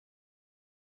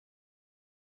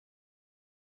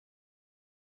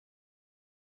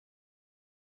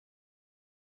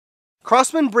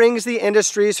Crosman brings the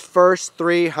industry's first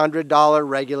 $300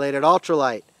 regulated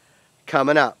ultralight.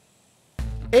 Coming up.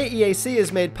 AEAC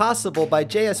is made possible by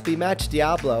JSB Match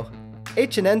Diablo,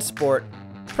 H&N Sport,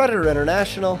 Predator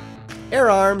International, Air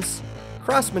Arms,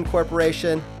 Crosman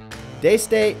Corporation,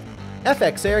 Daystate,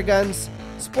 FX Airguns,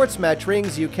 Sports Match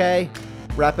Rings UK,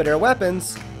 Rapid Air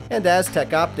Weapons, and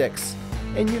Aztec Optics.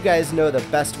 And you guys know the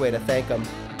best way to thank them.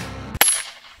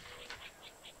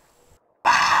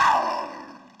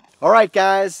 Alright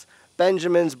guys,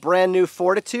 Benjamin's brand new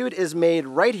Fortitude is made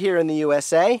right here in the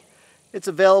USA. It's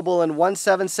available in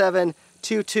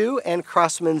 17722, and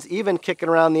Crosman's even kicking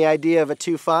around the idea of a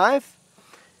 2.5.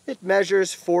 It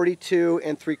measures 42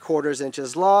 3/4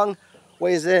 inches long,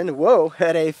 weighs in, whoa,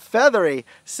 at a feathery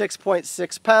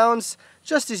 6.6 pounds,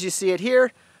 just as you see it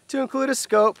here, to include a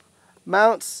scope,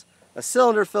 mounts, a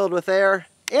cylinder filled with air,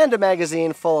 and a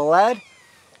magazine full of lead.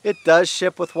 It does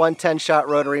ship with one 10-shot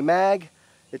rotary mag.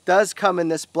 It does come in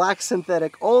this black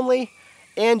synthetic only,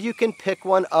 and you can pick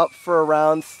one up for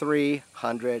around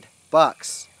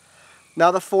 $300.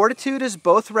 Now the Fortitude is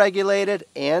both regulated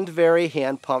and very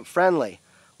hand pump friendly.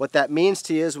 What that means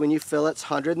to you is when you fill its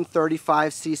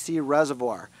 135cc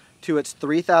reservoir to its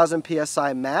 3000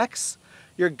 psi max,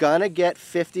 you're gonna get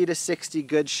 50 to 60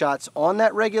 good shots on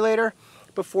that regulator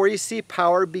before you see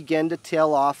power begin to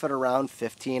tail off at around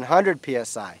 1500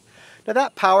 psi. Now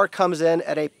that power comes in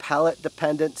at a pellet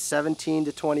dependent 17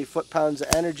 to 20 foot-pounds of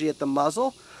energy at the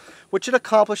muzzle, which it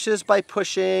accomplishes by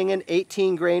pushing an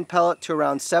 18 grain pellet to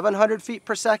around 700 feet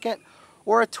per second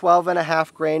or a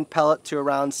 12.5 grain pellet to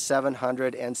around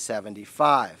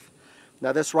 775.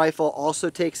 Now this rifle also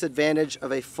takes advantage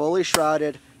of a fully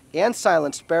shrouded and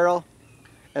silenced barrel,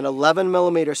 an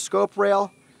 11mm scope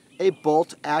rail, a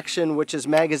bolt action which is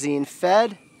magazine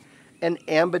fed, an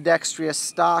ambidextrous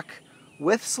stock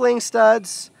with sling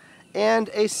studs, and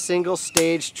a single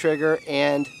stage trigger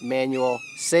and manual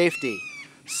safety.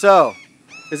 So,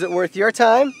 is it worth your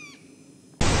time?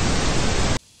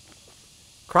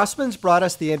 Crosman's brought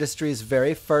us the industry's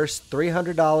very first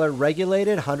 $300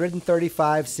 regulated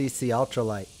 135cc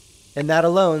ultralight. And that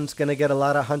alone's gonna get a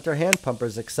lot of hunter hand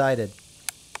pumpers excited.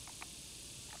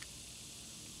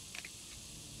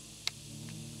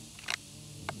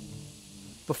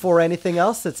 Before anything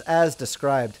else, it's as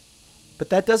described. But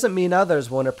that doesn't mean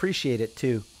others won't appreciate it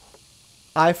too.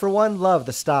 I, for one, love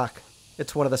the stock.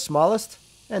 It's one of the smallest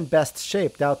and best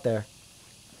shaped out there.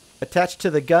 Attached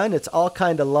to the gun, it's all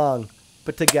kinda long,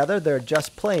 but together they're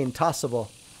just plain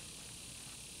tossable.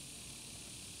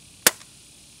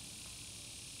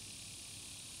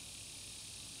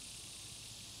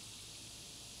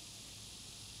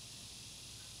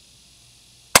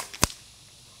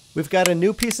 We've got a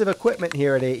new piece of equipment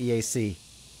here at AEAC.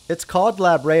 It's called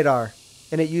Lab Radar,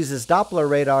 and it uses Doppler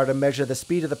radar to measure the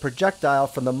speed of the projectile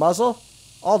from the muzzle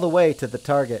all the way to the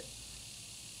target.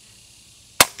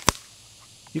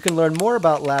 You can learn more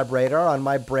about Lab Radar on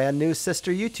my brand new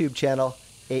sister YouTube channel,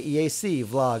 AEAC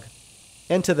Vlog.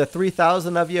 And to the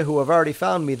 3,000 of you who have already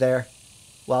found me there,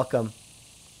 welcome.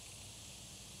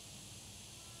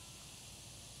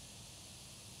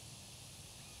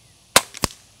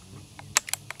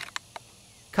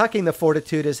 Cocking the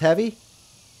Fortitude is heavy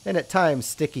and at times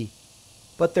sticky,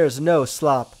 but there's no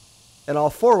slop, and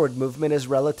all forward movement is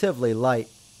relatively light.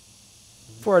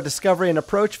 For a discovery and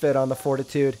approach vid on the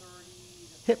Fortitude,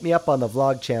 hit me up on the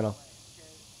vlog channel.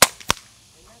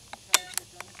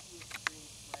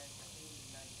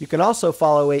 You can also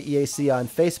follow AEAC on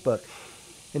Facebook,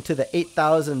 and to the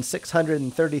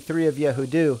 8,633 of you who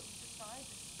do,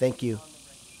 thank you.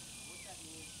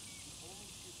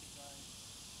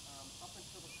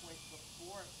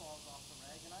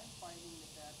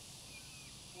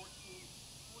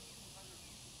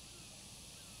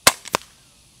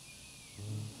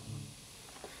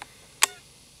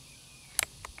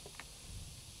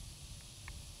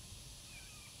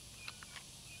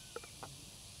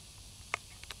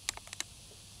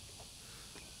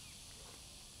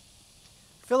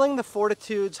 Filling the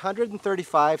Fortitude's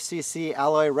 135cc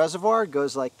alloy reservoir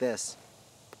goes like this.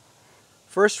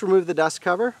 First, remove the dust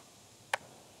cover.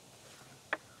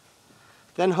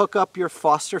 Then hook up your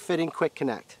Foster fitting quick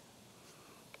connect.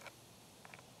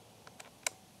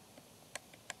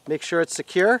 Make sure it's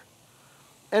secure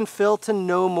and fill to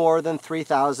no more than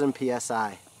 3,000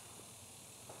 psi.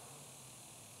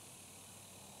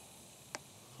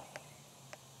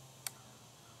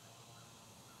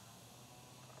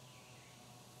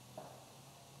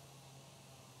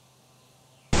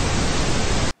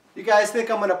 You guys think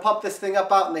I'm going to pump this thing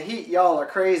up out in the heat? Y'all are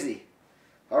crazy.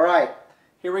 Alright,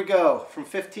 here we go. From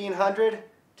 1,500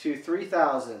 to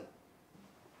 3,000.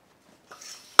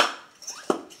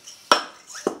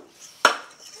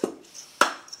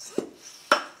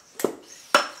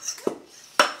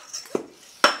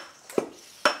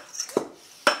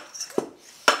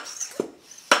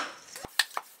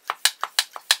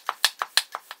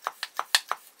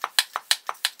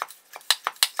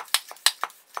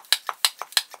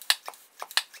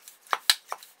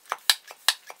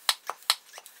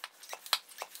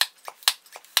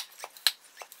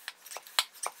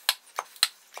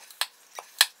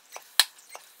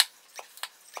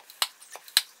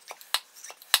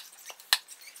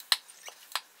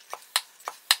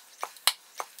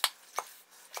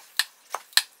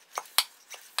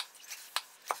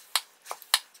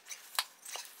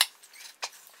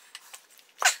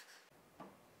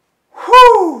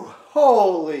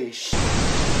 Holy sh!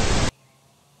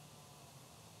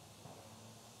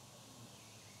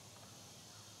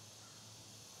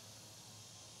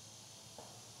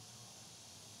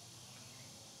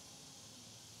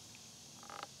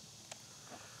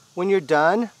 When you're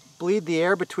done, bleed the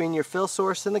air between your fill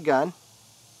source and the gun.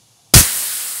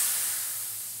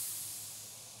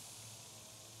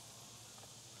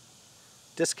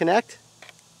 Disconnect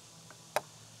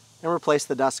and replace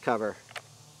the dust cover.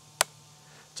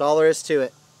 That's all there is to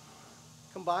it.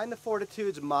 Combine the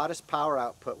Fortitude's modest power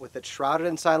output with its shrouded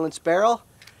and silenced barrel,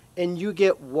 and you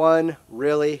get one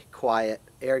really quiet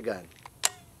air gun.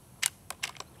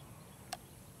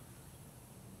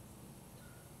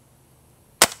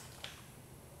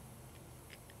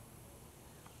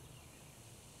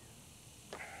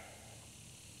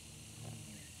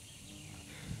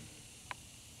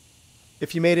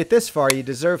 If you made it this far, you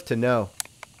deserve to know.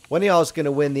 One of y'all is going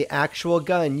to win the actual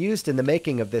gun used in the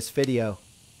making of this video.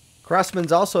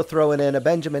 Crossman's also throwing in a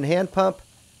Benjamin hand pump,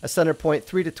 a Centerpoint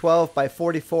 3-12 by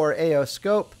 44 AO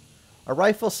scope, a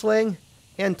rifle sling,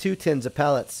 and 2 tins of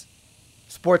pellets.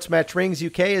 Sports Match Rings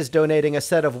UK is donating a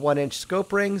set of 1-inch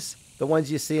scope rings, the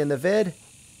ones you see in the vid,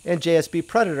 and JSB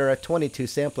Predator a 22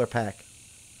 sampler pack.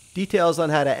 Details on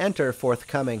how to enter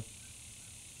forthcoming.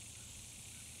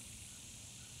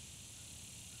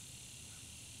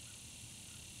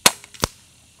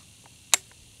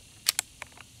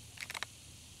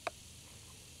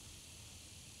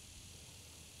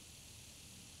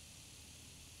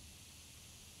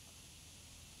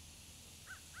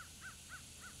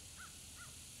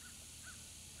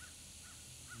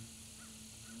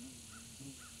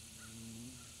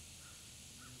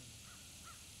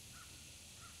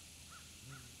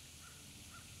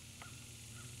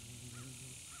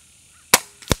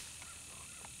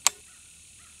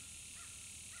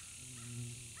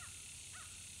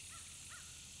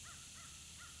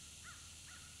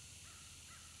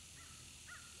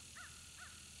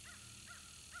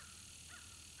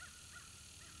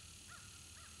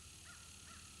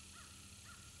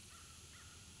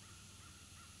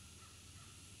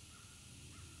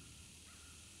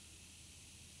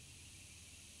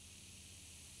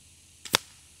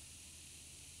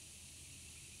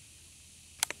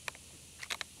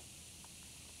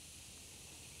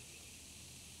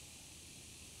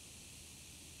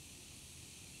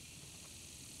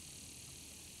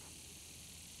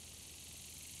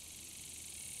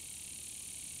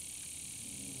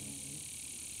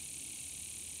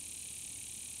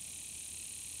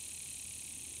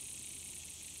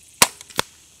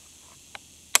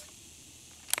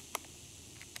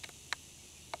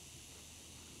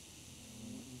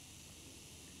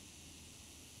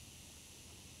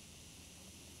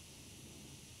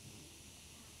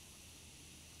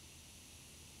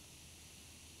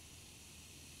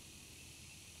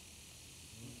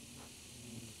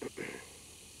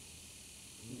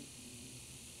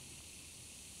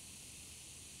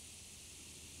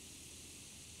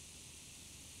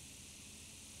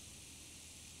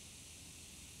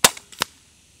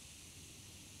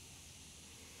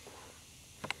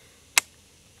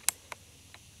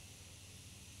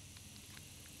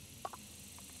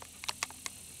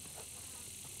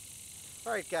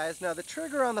 Alright guys, now the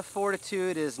trigger on the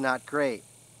Fortitude is not great,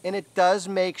 and it does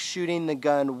make shooting the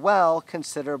gun well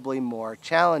considerably more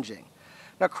challenging.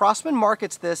 Now Crossman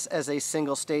markets this as a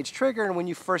single stage trigger, and when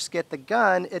you first get the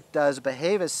gun, it does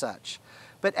behave as such.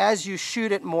 But as you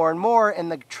shoot it more and more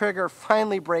and the trigger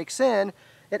finally breaks in,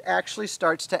 it actually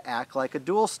starts to act like a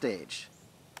dual stage.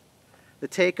 The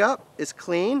take up is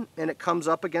clean and it comes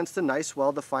up against a nice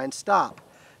well-defined stop.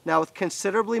 Now with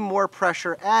considerably more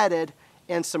pressure added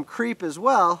and some creep as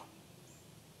well,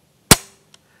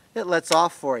 it lets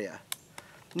off for you.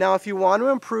 Now if you want to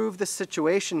improve the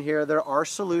situation here, there are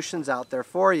solutions out there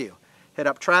for you. Hit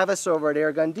up Travis over at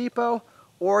Airgun Depot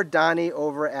or Donnie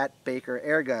over at Baker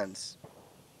Airguns.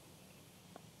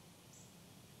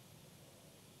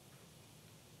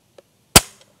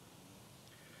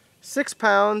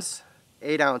 £6,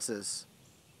 8 ounces.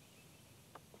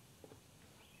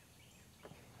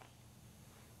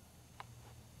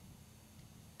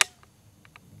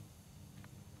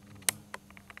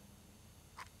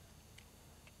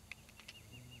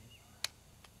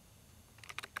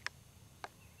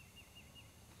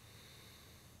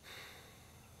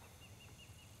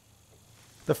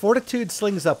 The Fortitude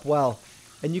slings up well,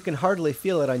 and you can hardly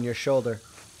feel it on your shoulder.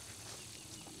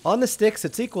 On the sticks,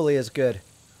 it's equally as good,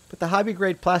 but the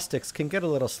hobby-grade plastics can get a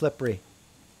little slippery.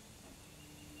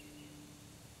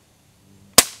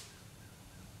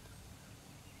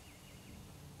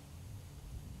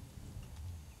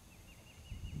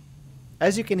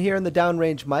 As you can hear in the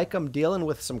downrange mic, I'm dealing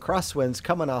with some crosswinds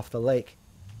coming off the lake.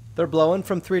 They're blowing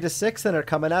from 3 to 6 and are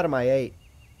coming out of my 8.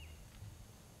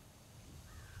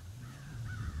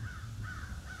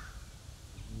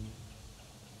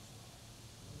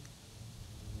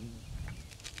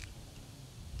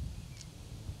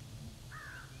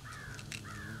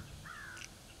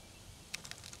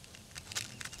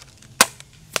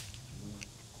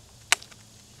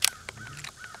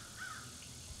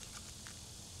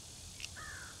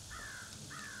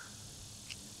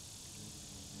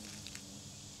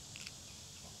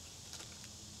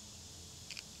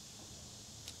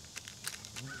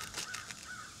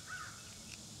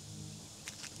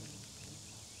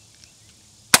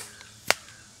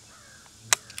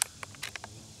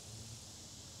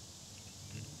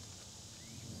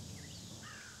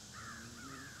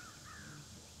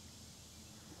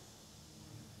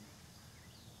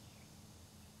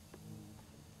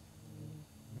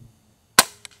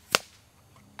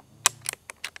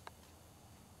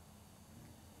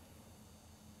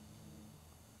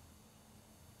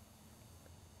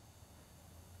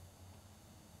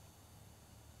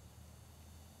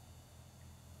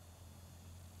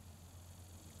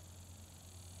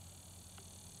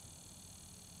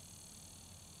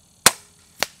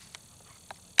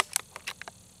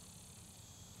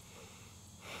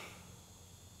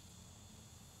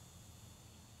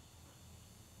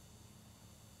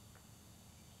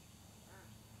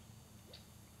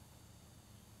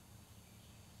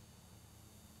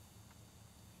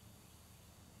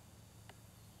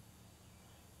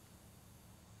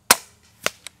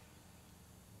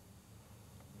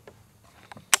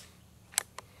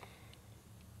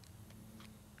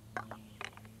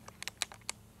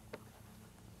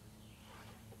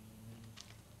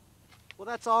 Well,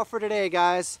 that's all for today,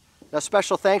 guys. Now,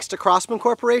 special thanks to Crosman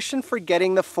Corporation for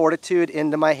getting the Fortitude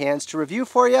into my hands to review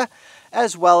for you,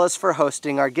 as well as for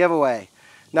hosting our giveaway.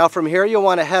 Now, from here, you'll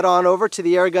want to head on over to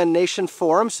the Airgun Nation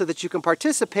Forum so that you can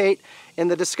participate in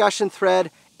the discussion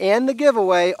thread and the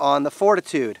giveaway on the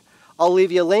Fortitude. I'll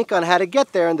leave you a link on how to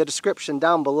get there in the description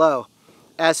down below.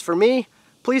 As for me,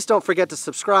 please don't forget to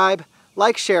subscribe,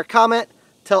 like, share, comment,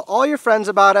 tell all your friends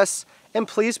about us, and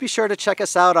please be sure to check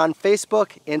us out on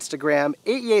Facebook, Instagram,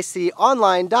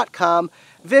 AEAConline.com,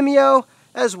 Vimeo,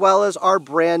 as well as our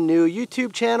brand new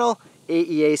YouTube channel,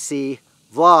 AEAC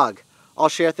Vlog. I'll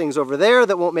share things over there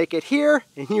that won't make it here,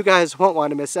 and you guys won't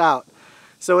want to miss out.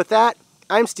 So with that,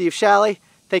 I'm Steve Shalley.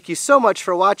 Thank you so much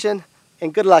for watching,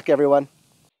 and good luck, everyone.